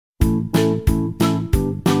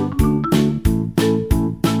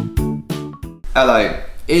Hello,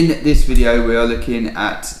 in this video we are looking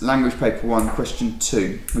at Language Paper 1 question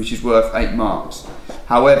 2, which is worth 8 marks.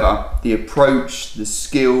 However, the approach, the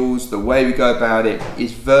skills, the way we go about it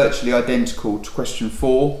is virtually identical to question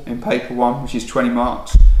 4 in paper 1, which is 20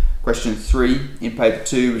 marks, question 3 in paper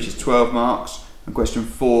 2, which is 12 marks, and question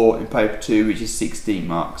 4 in paper 2, which is 16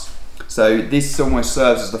 marks. So this almost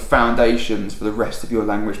serves as the foundations for the rest of your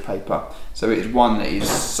language paper. So it is one that is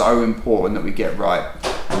so important that we get right.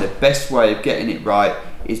 And the best way of getting it right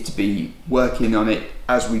is to be working on it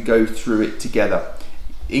as we go through it together.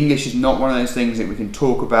 English is not one of those things that we can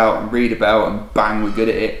talk about and read about and bang, we're good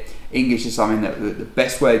at it. English is something that the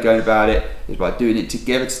best way of going about it is by doing it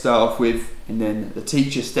together to start off with, and then the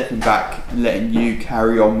teacher stepping back and letting you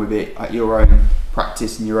carry on with it at your own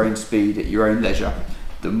practice and your own speed, at your own leisure.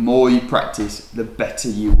 The more you practice, the better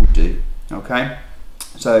you will do. Okay?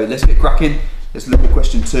 So let's get cracking. Let's look at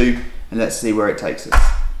question 2 and let's see where it takes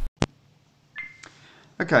us.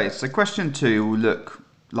 Okay, so question 2 will look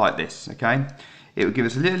like this, okay? It will give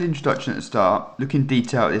us a little introduction at the start, look in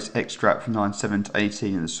detail at this extract from line 7 to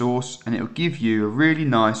 18 in the source, and it will give you a really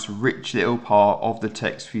nice, rich little part of the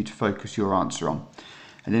text for you to focus your answer on.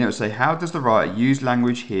 And then it will say, how does the writer use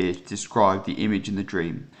language here to describe the image in the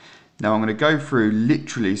dream? Now I'm going to go through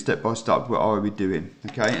literally step by step what I will be doing,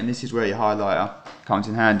 okay? And this is where your highlighter comes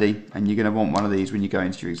in handy, and you're going to want one of these when you go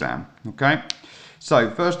into your exam, okay?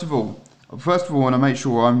 So first of all, I want to make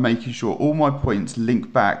sure I'm making sure all my points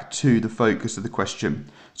link back to the focus of the question.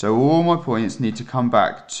 So all my points need to come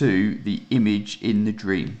back to the image in the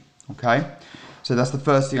dream, okay? So that's the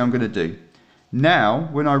first thing I'm going to do. Now,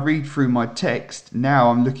 when I read through my text, now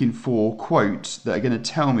I'm looking for quotes that are going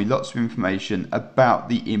to tell me lots of information about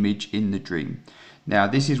the image in the dream. Now,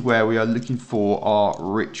 this is where we are looking for our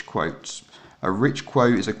rich quotes. A rich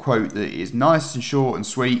quote is a quote that is nice and short and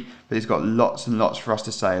sweet, but it's got lots and lots for us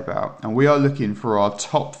to say about. And we are looking for our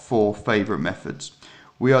top 4 favourite methods.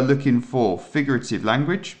 We are looking for figurative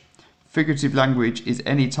language. Figurative language is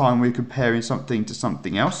any time we're comparing something to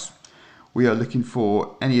something else. We are looking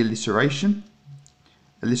for any alliteration.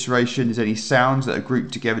 Alliteration is any sounds that are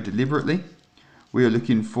grouped together deliberately. We are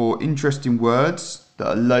looking for interesting words that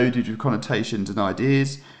are loaded with connotations and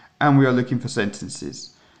ideas. And we are looking for sentences.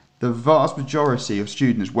 The vast majority of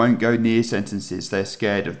students won't go near sentences. They're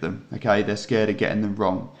scared of them, okay? They're scared of getting them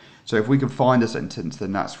wrong. So if we can find a sentence,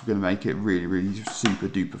 then that's going to make it really, really super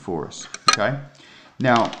duper for us, okay?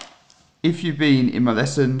 Now, if you've been in my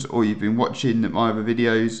lessons or you've been watching my other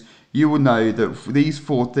videos, you will know that these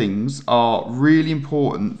 4 things are really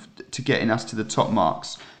important to getting us to the top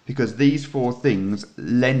marks, because these 4 things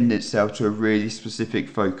lend itself to a really specific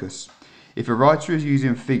focus. If a writer is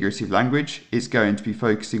using figurative language, it's going to be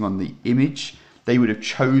focusing on the image. They would have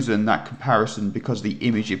chosen that comparison because of the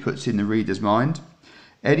image it puts in the reader's mind.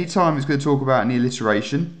 Anytime it's going to talk about an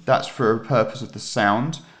alliteration, that's for a purpose of the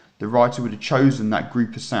sound. The writer would have chosen that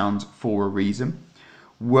group of sounds for a reason.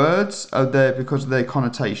 Words are there because of their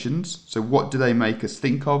connotations. So what do they make us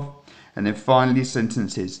think of? And then finally,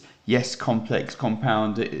 sentences. Yes, complex,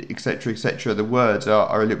 compound, etc., etc. The words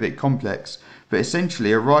are a little bit complex. But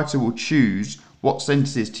essentially, a writer will choose what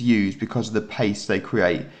sentences to use because of the pace they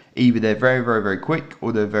create. Either they're very, very, very quick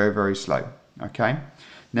or they're very, very slow. Okay?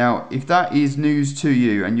 Now, if that is news to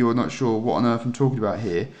you and you're not sure what on earth I'm talking about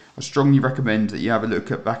here, I strongly recommend that you have a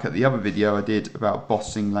look back at the other video I did about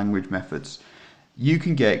bossing language methods. You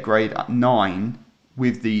can get grade 9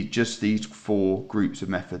 with just these 4 groups of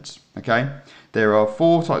methods, okay? There are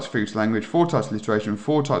 4 types of figurative language, 4 types of alliteration,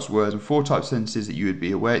 4 types of words, and 4 types of sentences that you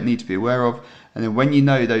would need to be aware of. And then when you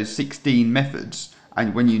know those 16 methods,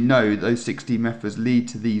 and when you know those 16 methods lead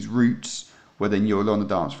to these routes, well then you're on the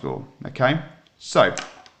dance floor, okay? So,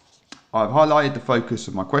 I've highlighted the focus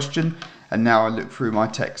of my question, and now I look through my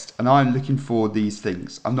text, and I'm looking for these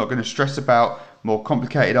things. I'm not going to stress about more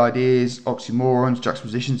complicated ideas, oxymorons,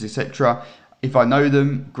 juxtapositions, etc. If I know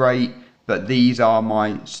them, great, but these are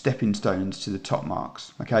my stepping stones to the top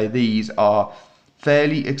marks. Okay, these are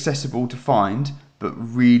fairly accessible to find, but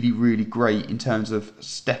really, really great in terms of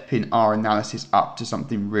stepping our analysis up to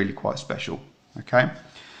something really quite special. Okay,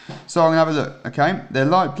 so I'm gonna have a look. Okay, they're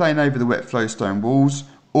like playing over the wet flowstone walls,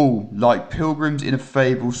 all like pilgrims in a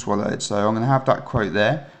fable swallowed. So I'm gonna have that quote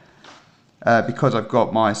there. Because I've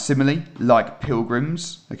got my simile, like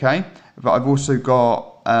pilgrims, okay? But I've also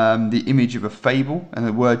got the image of a fable and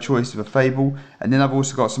the word choice of a fable, and then I've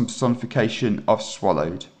also got some personification of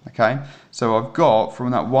swallowed, okay? So I've got, from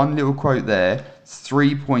that one little quote there,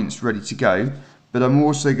 3 points ready to go, but I'm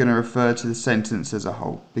also going to refer to the sentence as a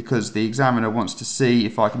whole, because the examiner wants to see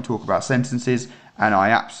if I can talk about sentences, and I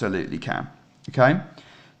absolutely can, okay?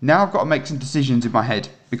 Now I've got to make some decisions in my head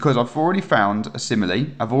because I've already found a simile,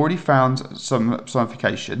 I've already found some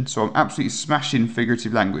personification, so I'm absolutely smashing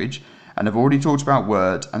figurative language, and I've already talked about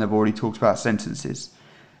words, and I've already talked about sentences.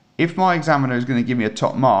 If my examiner is going to give me a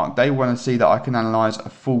top mark, they want to see that I can analyse a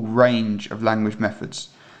full range of language methods.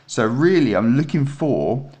 So really, I'm looking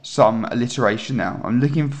for some alliteration now. I'm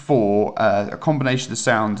looking for a combination of the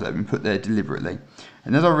sounds that have been put there deliberately.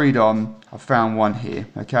 And as I read on, I found one here,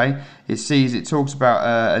 okay? It talks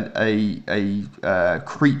about a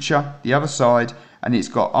creature, the other side, and it's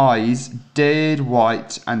got eyes, dead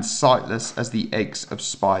white and sightless as the eggs of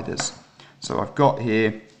spiders. So I've got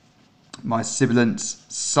here my sibilants,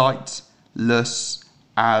 sightless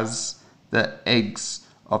as the eggs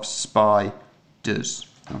of spiders,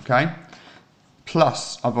 okay?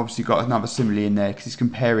 Plus, I've obviously got another simile in there because it's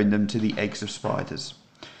comparing them to the eggs of spiders.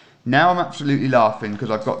 Now I'm absolutely laughing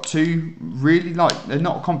because I've got two really, they're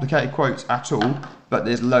not complicated quotes at all, but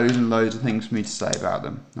there's loads and loads of things for me to say about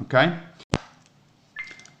them, okay?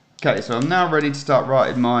 Okay, so I'm now ready to start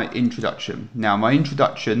writing my introduction. Now my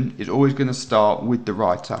introduction is always going to start with the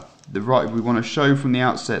writer. We want to show from the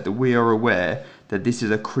outset that we are aware that this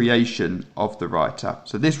is a creation of the writer.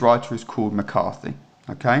 So this writer is called McCarthy,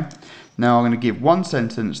 okay? Now I'm going to give one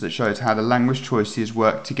sentence that shows how the language choices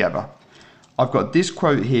work together. I've got this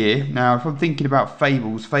quote here. Now, if I'm thinking about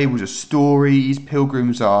fables, fables are stories,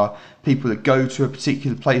 pilgrims are people that go to a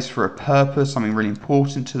particular place for a purpose, something really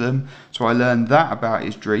important to them. So I learned that about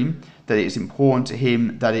his dream, that it's important to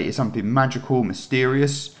him, that it is something magical,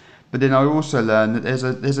 mysterious. But then I also learned that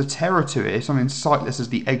there's a terror to it, something sightless as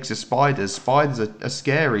the eggs of spiders. Spiders are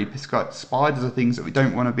scary, spiders are things that we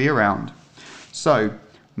don't want to be around. So,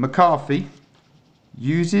 McCarthy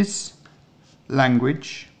uses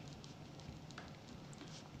language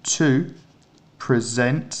to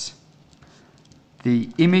present the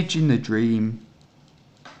image in the dream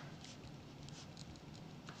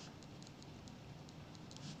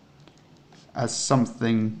as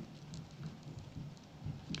something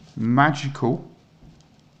magical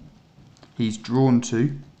he's drawn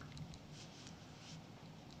to,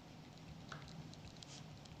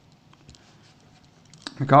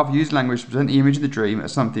 McCarthy used language to present the image of the dream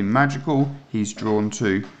as something magical he's drawn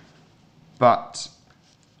to, but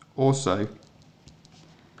also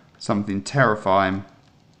something terrifying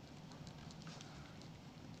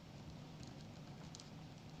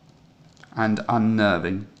and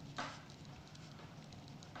unnerving.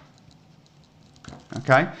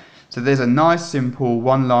 Okay, so there's a nice simple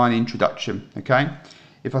one-line introduction. Okay,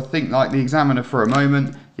 if I think like the examiner for a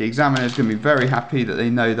moment, the examiner is going to be very happy that they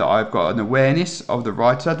know that I've got an awareness of the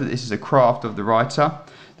writer, that this is a craft of the writer.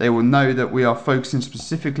 They will know that we are focusing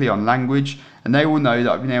specifically on language, and they will know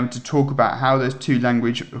that I've been able to talk about how those two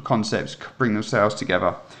language concepts bring themselves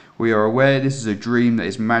together. We are aware this is a dream that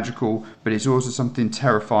is magical, but it's also something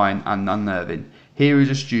terrifying and unnerving. Here is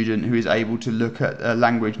a student who is able to look at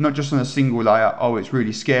language not just on a single layer, oh it's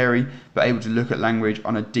really scary, but able to look at language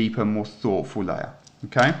on a deeper, more thoughtful layer.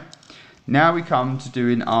 Okay? Now we come to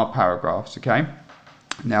doing our paragraphs. Okay?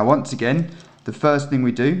 Now once again, the first thing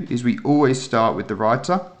we do is we always start with the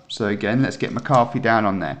writer. So again, let's get McCarthy down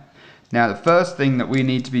on there. Now the first thing that we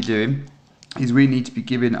need to be doing is we need to be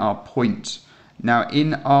giving our point. Now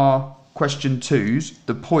in our question 2s,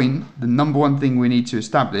 the point, the number one thing we need to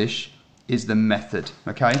establish is the method,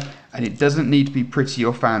 okay? And it doesn't need to be pretty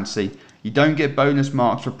or fancy. You don't get bonus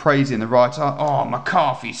marks for praising the writer. Oh,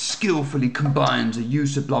 McCarthy skillfully combines the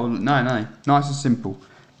use of blah, blah, blah. No, nice and simple.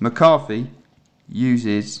 McCarthy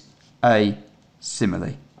uses a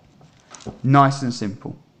simile. Nice and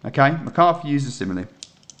simple, okay? McCarthy uses a simile.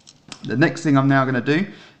 The next thing I'm now going to do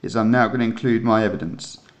is I'm now going to include my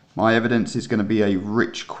evidence. My evidence is going to be a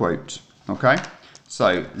rich quote, okay?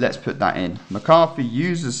 So let's put that in. McCarthy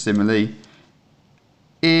uses simile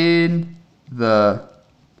in the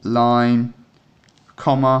line,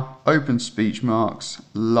 comma, open speech marks,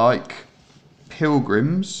 like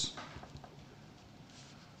pilgrims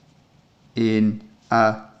in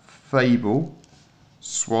a fable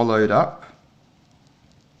swallowed up.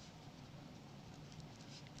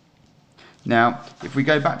 Now, if we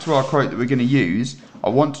go back to our quote that we're going to use, I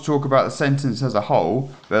want to talk about the sentence as a whole,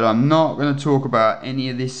 but I'm not going to talk about any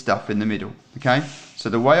of this stuff in the middle, okay? So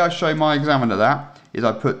the way I show my examiner that is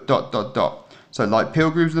I put ... So like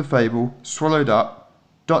pilgrims of the fable, swallowed up, ...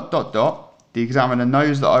 The examiner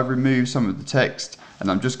knows that I've removed some of the text, and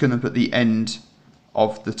I'm just going to put the end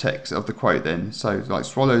of the text of the quote then. So like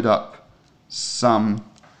swallowed up some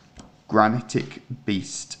granitic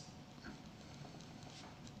beast.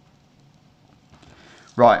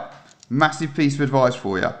 Right, massive piece of advice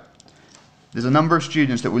for you. There's a number of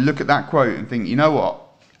students that will look at that quote and think, you know what,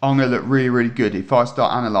 I'm going to look really, really good if I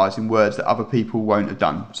start analysing words that other people won't have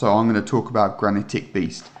done. So I'm going to talk about granitic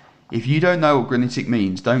beast. If you don't know what granitic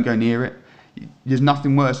means, don't go near it. There's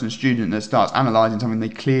nothing worse than a student that starts analysing something they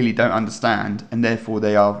clearly don't understand, and therefore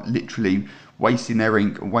they are literally wasting their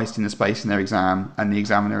ink and wasting the space in their exam, and the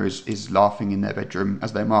examiner is laughing in their bedroom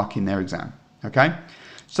as they're marking their exam. Okay?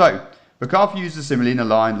 So, MacArthur used a simile in a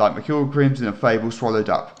line like pilgrims in a fable swallowed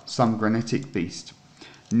up, some granitic beast.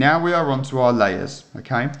 Now we are on to our layers,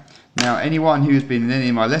 okay? Now anyone who has been in any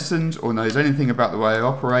of my lessons or knows anything about the way I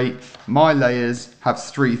operate, my layers have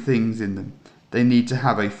three things in them. They need to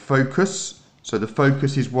have a focus, so the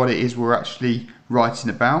focus is what it is we're actually writing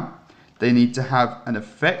about. They need to have an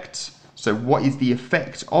effect, so what is the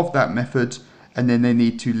effect of that method, and then they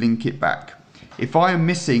need to link it back. If I am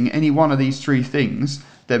missing any one of these three things,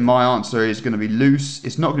 then my answer is going to be loose,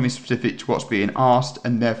 it's not going to be specific to what's being asked,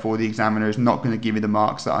 and therefore the examiner is not going to give me the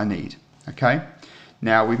marks that I need. Okay?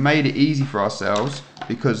 Now we've made it easy for ourselves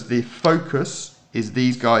because the focus is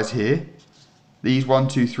these guys here. These 1,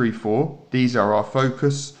 2, 3, 4, these are our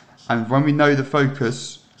focus, and when we know the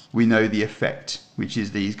focus, we know the effect, which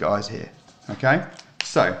is these guys here. Okay?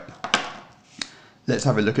 So, let's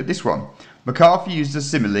have a look at this one. MacArthur used a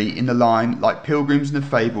simile in the line like pilgrims in a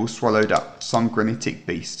fable swallowed up, some granitic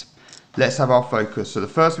beast. Let's have our focus. So the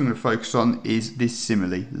first thing we're going to focus on is this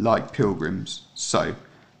simile, like pilgrims. So,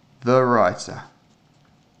 the writer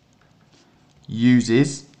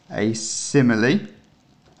uses a simile.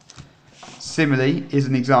 Simile is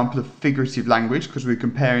an example of figurative language because we're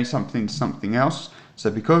comparing something to something else. So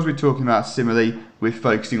because we're talking about simile, we're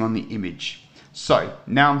focusing on the image. So,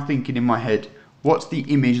 now I'm thinking in my head, what's the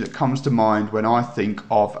image that comes to mind when I think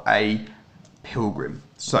of a pilgrim?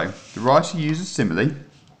 So, the writer uses simile,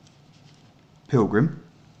 pilgrim,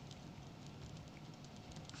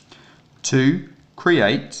 to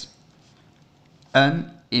create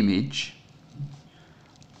an image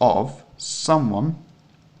of someone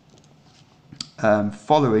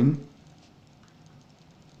following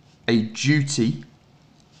a duty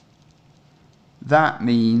that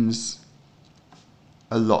means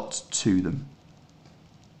a lot to them.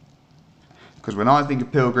 Because when I think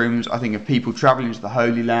of pilgrims, I think of people travelling to the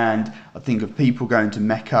Holy Land, I think of people going to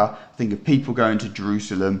Mecca, I think of people going to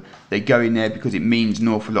Jerusalem. They go in there because it means an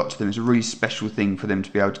awful lot to them. It's a really special thing for them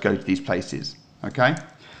to be able to go to these places. Okay?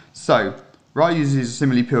 So, writer uses a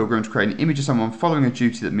simile pilgrim to create an image of someone following a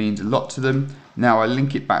duty that means a lot to them. Now I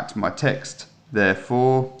link it back to my text.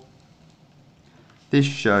 Therefore, this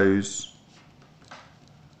shows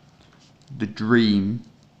the dream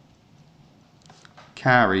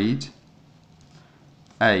carried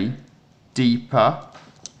a deeper,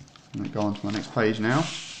 I'm going to go on to my next page now,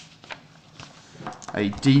 a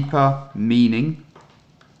deeper meaning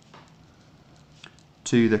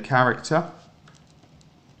to the character,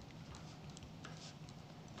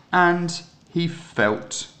 and he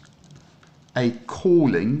felt a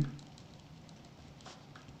calling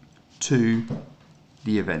to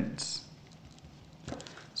the events.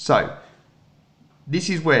 So, this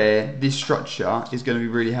is where this structure is going to be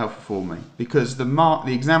really helpful for me, because the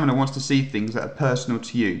examiner wants to see things that are personal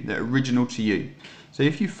to you, that are original to you. So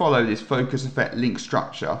if you follow this focus, effect, link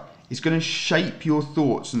structure, it's going to shape your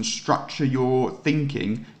thoughts and structure your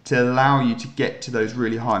thinking to allow you to get to those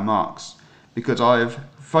really high marks. Because I've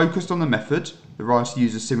focused on the method, the writer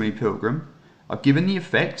uses simile pilgrim. I've given the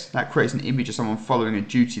effect, that creates an image of someone following a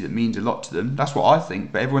duty that means a lot to them. That's what I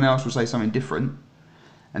think, but everyone else will say something different.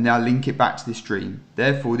 And now link it back to this dream.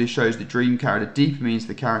 Therefore, this shows the dream carried a deeper meaning to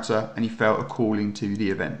the character, and he felt a calling to the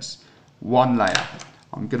events. One layer.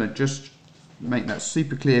 I'm going to just make that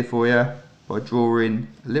super clear for you by drawing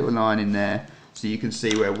a little line in there so you can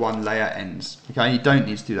see where one layer ends. Okay, you don't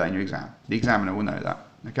need to do that in your exam. The examiner will know that.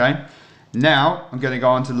 Okay. Now I'm going to go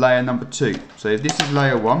on to layer number 2. So if this is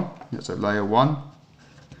layer 1, that's a layer 1.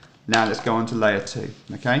 Now let's go on to layer 2.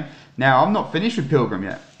 Okay. Now I'm not finished with pilgrim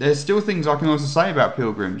yet. There's still things I can also say about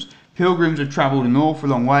pilgrims. Pilgrims have travelled an awful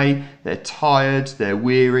long way. They're tired. They're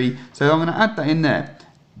weary. So I'm going to add that in there.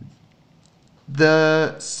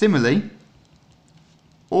 The simile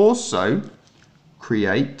also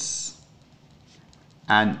creates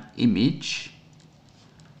an image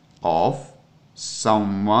of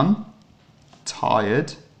someone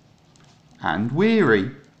tired and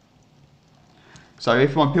weary. So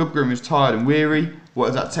if my pilgrim is tired and weary, what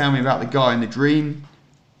does that tell me about the guy in the dream?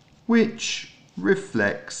 Which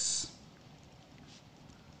reflects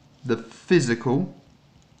the physical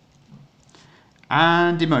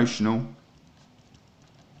and emotional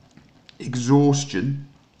exhaustion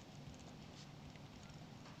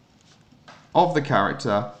of the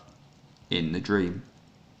character in the dream.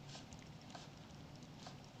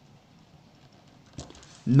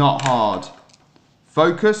 not hard.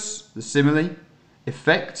 Focus, the simile.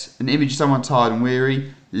 Effect, an image of someone tired and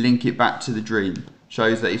weary. Link it back to the dream.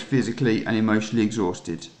 Shows that he's physically and emotionally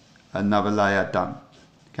exhausted. Another layer done.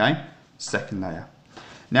 Okay, second layer.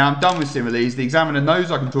 Now I'm done with similes. The examiner knows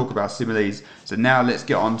I can talk about similes, so now let's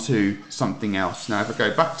get on to something else. Now if I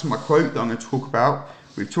go back to my quote that I'm going to talk about,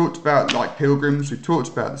 we've talked about like pilgrims, we've talked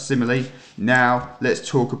about the simile. Now let's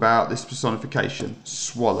talk about this personification,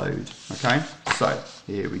 swallowed. Okay, so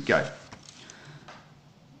here we go.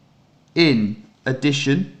 In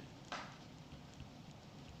addition,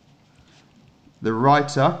 the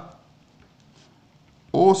writer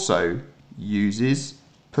also uses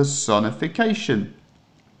personification.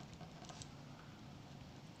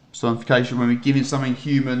 Personification when we're giving something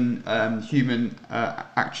human,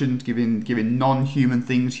 actions, giving non-human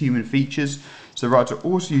things human features. So the writer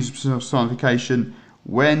also uses personification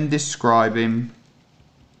when describing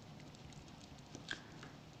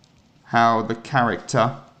how the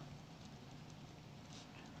character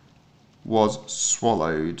was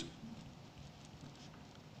swallowed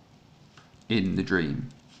in the dream.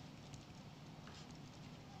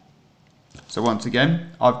 So once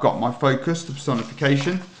again, I've got my focus, the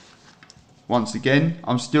personification. Once again,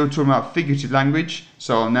 I'm still talking about figurative language,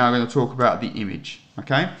 so I'm now going to talk about the image.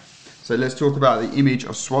 Okay, so let's talk about the image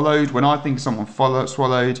of swallowed. When I think of someone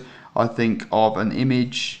swallowed, I think of an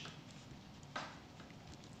image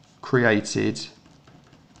created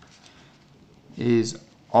is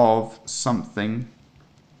of something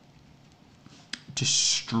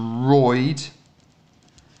destroyed,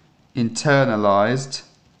 internalized,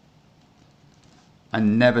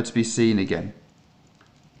 and never to be seen again.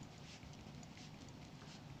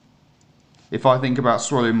 If I think about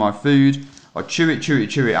swallowing my food, I chew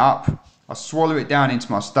it up, I swallow it down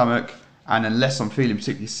into my stomach, and unless I'm feeling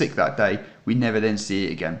particularly sick that day, we never then see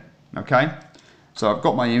it again. Okay? So I've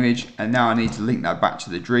got my image, and now I need to link that back to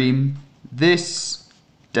the dream. This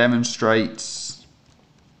demonstrates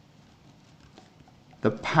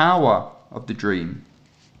the power of the dream.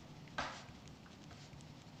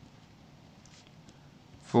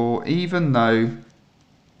 For even though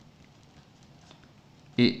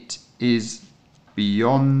it is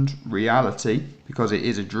beyond reality, because it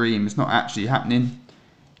is a dream, it's not actually happening,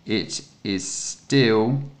 it is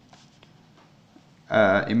still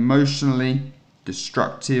emotionally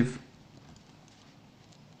destructive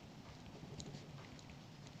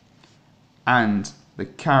and the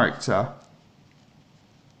character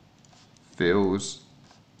feels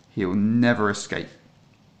he'll never escape.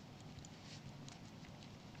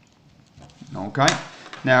 Okay,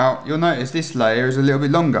 now you'll notice this layer is a little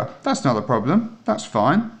bit longer. That's not a problem, that's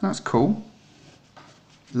fine, that's cool.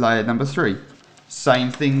 Layer number 3,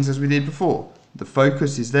 same things as we did before. The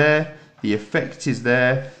focus is there, the effect is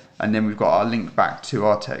there, and then we've got our link back to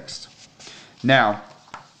our text. Now,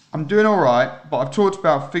 I'm doing alright, but I've talked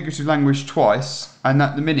about figurative language twice, and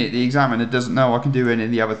at the minute the examiner doesn't know I can do any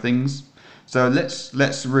of the other things. So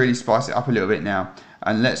let's really spice it up a little bit now,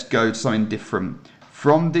 and let's go to something different.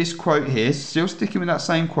 From this quote here, still sticking with that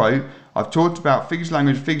same quote, I've talked about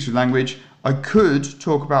figurative language. I could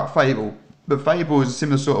talk about fable, but fable is a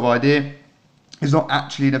similar sort of idea. It's not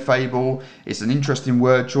actually in a fable, it's an interesting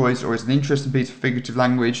word choice, or it's an interesting piece of figurative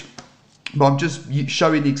language, but I'm just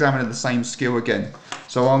showing the examiner the same skill again.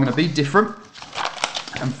 So I'm going to be different,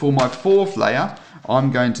 and for my 4th layer,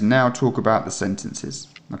 I'm going to now talk about the sentences.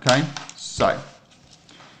 Okay, so,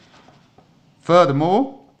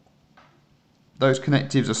 furthermore, those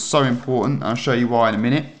connectives are so important. I'll show you why in a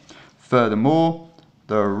minute. Furthermore,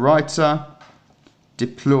 the writer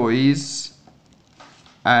deploys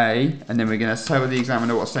a, and then we're going to tell the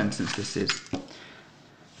examiner what sentence this is.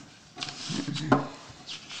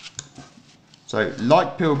 So,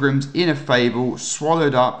 like pilgrims in a fable,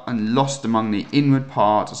 swallowed up and lost among the inward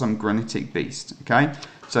part of some granitic beast. Okay?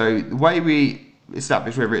 So, the way we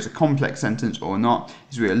establish whether it's a complex sentence or not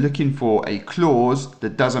is we are looking for a clause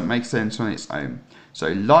that doesn't make sense on its own. So,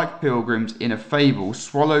 like pilgrims in a fable,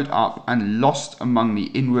 swallowed up and lost among the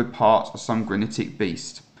inward parts of some granitic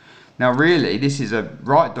beast. Now, really, this is a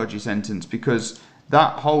right dodgy sentence because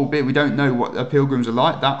that whole bit, we don't know what the pilgrims are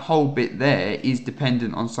like. That whole bit there is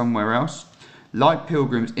dependent on somewhere else. Like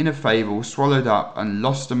pilgrims in a fable, swallowed up and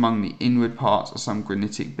lost among the inward parts of some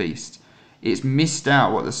granitic beast. It's missed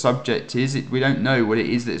out what the subject is. We don't know what it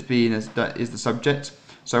is that is the subject.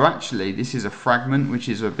 So actually, this is a fragment, which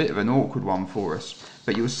is a bit of an awkward one for us.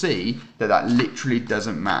 But you'll see that that literally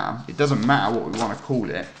doesn't matter. It doesn't matter what we want to call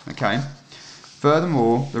it, okay?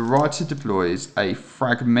 Furthermore, the writer deploys a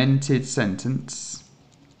fragmented sentence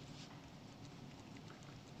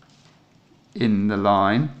in the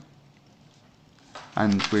line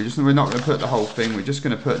and we're not going to put the whole thing. We're just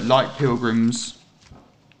going to put like pilgrims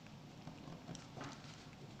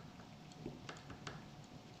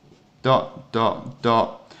dot dot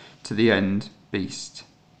dot to the end beast.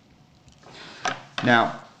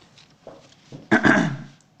 Now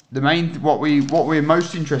what we're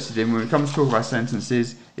most interested in when it comes to talk about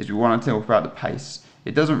sentences is we want to talk about the pace.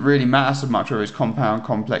 It doesn't really matter so much whether it's compound,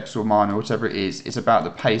 complex or minor, or whatever it is. It's about the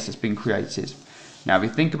pace that's been created. Now if we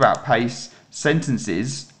think about pace,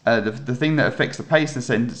 sentences, the thing that affects the pace of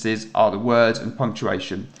sentences are the words and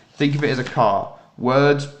punctuation. Think of it as a car.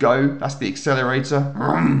 Words go, that's the accelerator,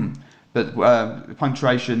 but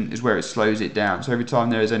punctuation is where it slows it down. So every time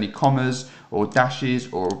there is any commas or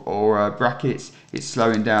dashes or brackets, it's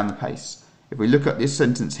slowing down the pace. If we look at this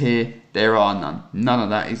sentence here, there are none. None of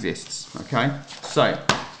that exists. Okay, so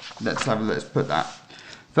let's put that.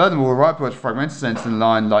 Furthermore, write words fragmented sentence in a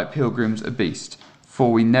line like pilgrims a beast,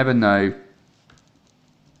 for we never know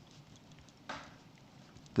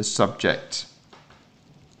the subject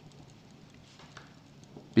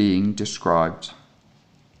being described.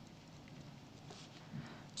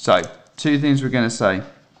 So, two things we're going to say.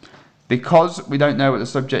 Because we don't know what the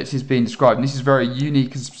subject is being described, and this is very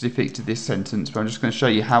unique and specific to this sentence, but I'm just going to show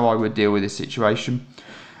you how I would deal with this situation.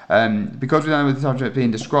 Because we don't know what the subject is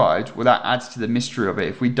being described, well, that adds to the mystery of it.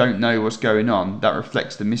 If we don't know what's going on, that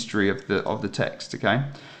reflects the mystery of the text, okay?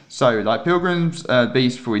 So, like pilgrims,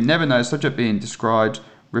 beast, for we never know the subject being described,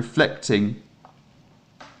 reflecting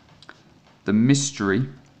the mystery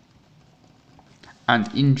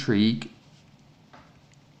and intrigue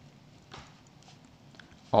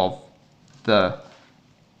of the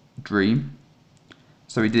dream.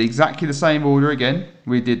 So we did exactly the same order again.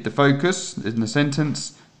 We did the focus in the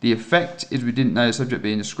sentence. The effect is we didn't know the subject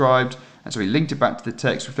being described, and so we linked it back to the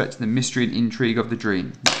text, reflecting the mystery and intrigue of the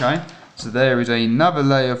dream. Okay, so there is another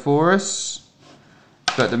layer for us.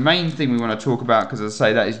 But the main thing we want to talk about, because as I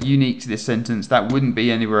say, that is unique to this sentence, that wouldn't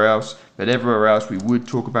be anywhere else, but everywhere else we would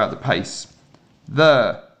talk about the pace.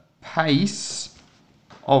 The pace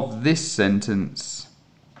of this sentence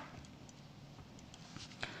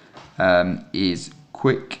is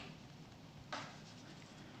quick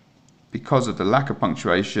because of the lack of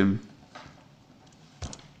punctuation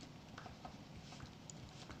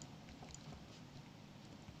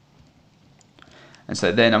and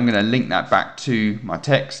so then I'm going to link that back to my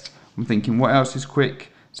text. I'm thinking what else is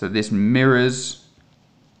quick, so this mirrors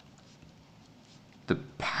the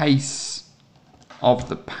pace of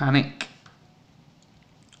the panic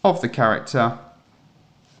of the character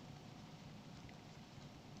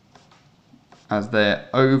as they're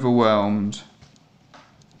overwhelmed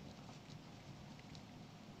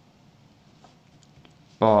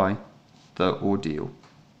by the ordeal.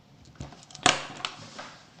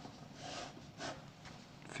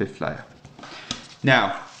 Fifth layer.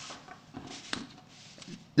 Now,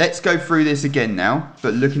 let's go through this again now,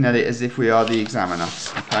 but looking at it as if we are the examiner.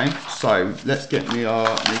 Okay, so let's get the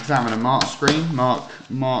examiner mark screen, mark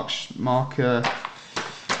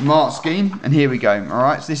scheme, and here we go. All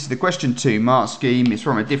right, so this is the question 2 mark scheme. It's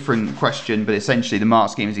from a different question, but essentially the mark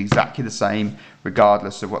scheme is exactly the same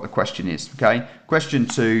regardless of what the question is. Okay, question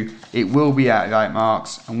 2, it will be out of 8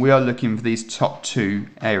 marks, and we are looking for these top 2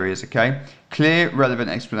 areas. Okay, clear, relevant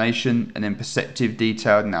explanation, and then perceptive,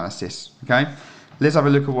 detailed analysis. Okay, let's have a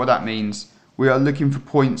look at what that means. We are looking for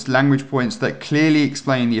points, language points that clearly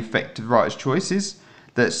explain the effect of the writer's choices.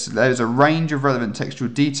 There's a range of relevant textual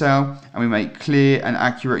detail, and we make clear and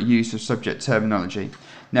accurate use of subject terminology.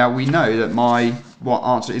 Now we know that my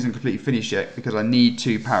answer isn't completely finished yet because I need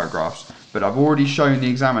 2 paragraphs, but I've already shown the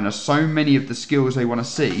examiner so many of the skills they want to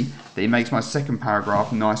see that he makes my second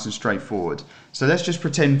paragraph nice and straightforward. So let's just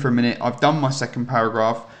pretend for a minute I've done my second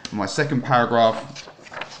paragraph, and my second paragraph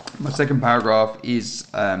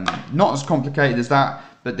is not as complicated as that,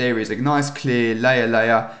 but there is a nice clear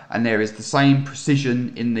layer, and there is the same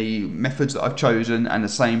precision in the methods that I've chosen and the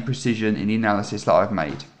same precision in the analysis that I've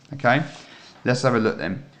made. Okay, let's have a look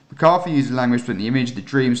then. McCarthy uses language to put the image of the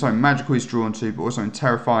dream, something magical is drawn to, but also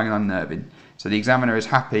terrifying and unnerving. So the examiner is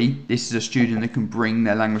happy this is a student that can bring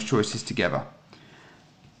their language choices together.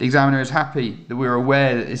 The examiner is happy that we're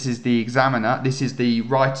aware that this is the examiner, this is the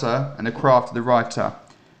writer and the craft of the writer.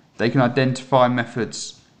 They can identify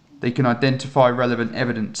methods. They can identify relevant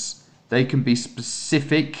evidence. They can be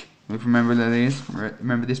specific. Remember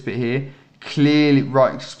this bit here. Clearly,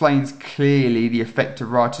 explains clearly the effect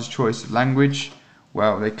of writer's choice of language.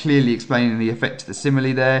 Well, they're clearly explaining the effect of the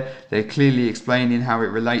simile there. They're clearly explaining how it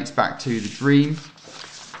relates back to the dream.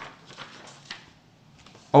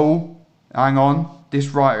 Oh, hang on.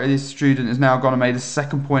 this student has now gone and made a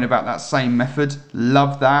second point about that same method.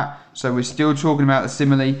 Love that. So we're still talking about the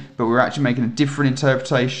simile, but we're actually making a different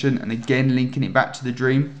interpretation and again linking it back to the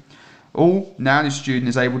dream. Now the student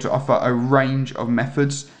is able to offer a range of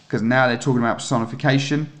methods because now they're talking about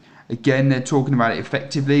personification. Again, they're talking about it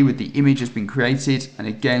effectively with the image that's been created, and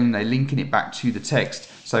again, they're linking it back to the text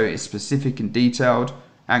so it's specific and detailed.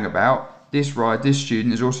 Hang about. This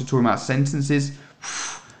student is also talking about sentences.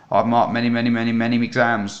 I've marked many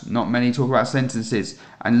exams. Not many talk about sentences.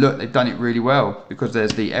 And look, they've done it really well because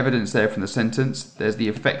there's the evidence there from the sentence, there's the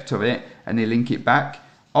effect of it, and they link it back.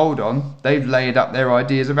 Hold on, they've layered up their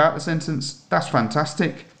ideas about the sentence. That's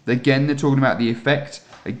fantastic. Again, they're talking about the effect.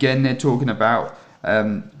 Again, they're talking about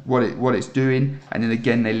what it's doing, and then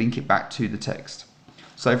again, they link it back to the text.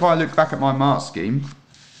 So if I look back at my mark scheme,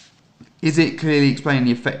 is it clearly explaining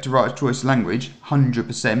the effect of right choice language?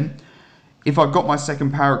 100%. If I've got my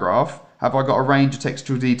second paragraph, have I got a range of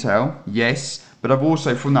textual detail? Yes, but I've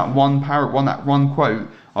also, from that one quote,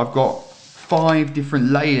 I've got 5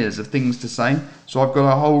 different layers of things to say. So I've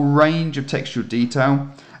got a whole range of textual detail,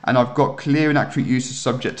 and I've got clear and accurate use of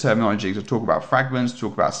subject terminology. I talk about fragments,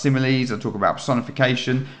 talk about similes, I talk about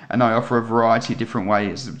personification, and I offer a variety of different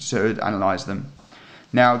ways to analyse them.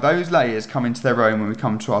 Now, those layers come into their own when we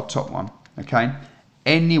come to our top one, okay?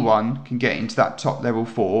 Anyone can get into that top level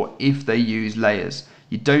 4 if they use layers.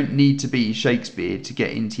 You don't need to be Shakespeare to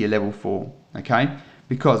get into your level 4, okay?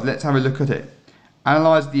 Because let's have a look at it.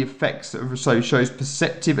 Analyse the effects, so shows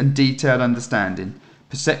perceptive and detailed understanding.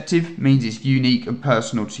 Perceptive means it's unique and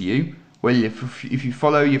personal to you. Well, if you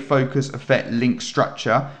follow your focus, effect, link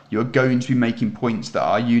structure, you're going to be making points that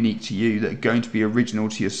are unique to you, that are going to be original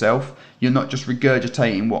to yourself. You're not just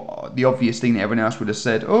regurgitating what the obvious thing that everyone else would have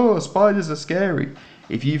said, oh, spiders are scary.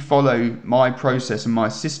 If you follow my process and my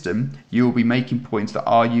system, you'll be making points that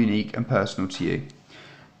are unique and personal to you.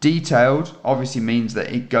 Detailed obviously means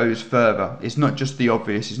that it goes further. It's not just the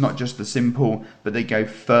obvious, it's not just the simple, but they go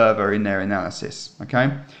further in their analysis,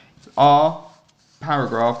 okay? Our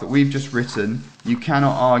paragraph that we've just written, you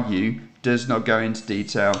cannot argue, does not go into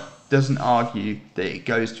detail, doesn't argue that it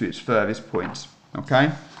goes to its furthest points,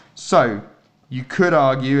 okay? So, you could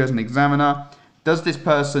argue as an examiner, does this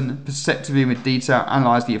person perceptively with detail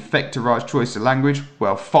analyse the effect of right choice of language?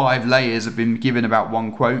 Well, 5 layers have been given about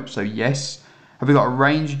one quote, so yes. Have we got a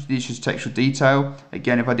range of judicious textual detail?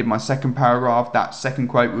 Again, if I did my second paragraph, that second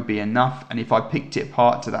quote would be enough, and if I picked it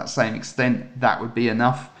apart to that same extent, that would be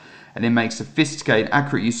enough. And then make sophisticated,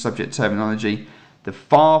 accurate use of subject terminology. The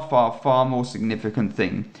far more significant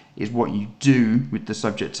thing is what you do with the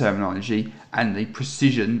subject terminology and the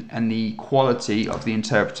precision and the quality of the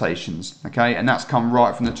interpretations, okay? And that's come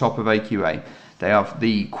right from the top of AQA. They are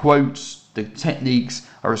the quotes, the techniques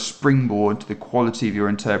are a springboard to the quality of your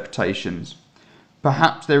interpretations.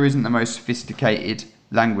 Perhaps there isn't the most sophisticated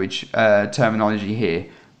language terminology here,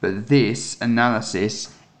 but this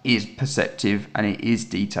analysis is perceptive and it is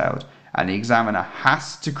detailed, and the examiner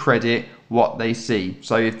has to credit what they see.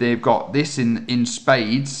 So if they've got this in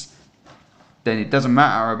spades, then it doesn't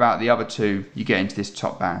matter about the other 2, you get into this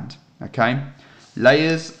top band, okay?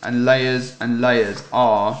 Layers and layers and layers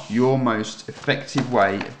are your most effective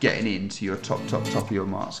way of getting into your top of your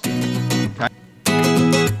mark scheme,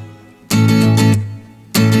 okay?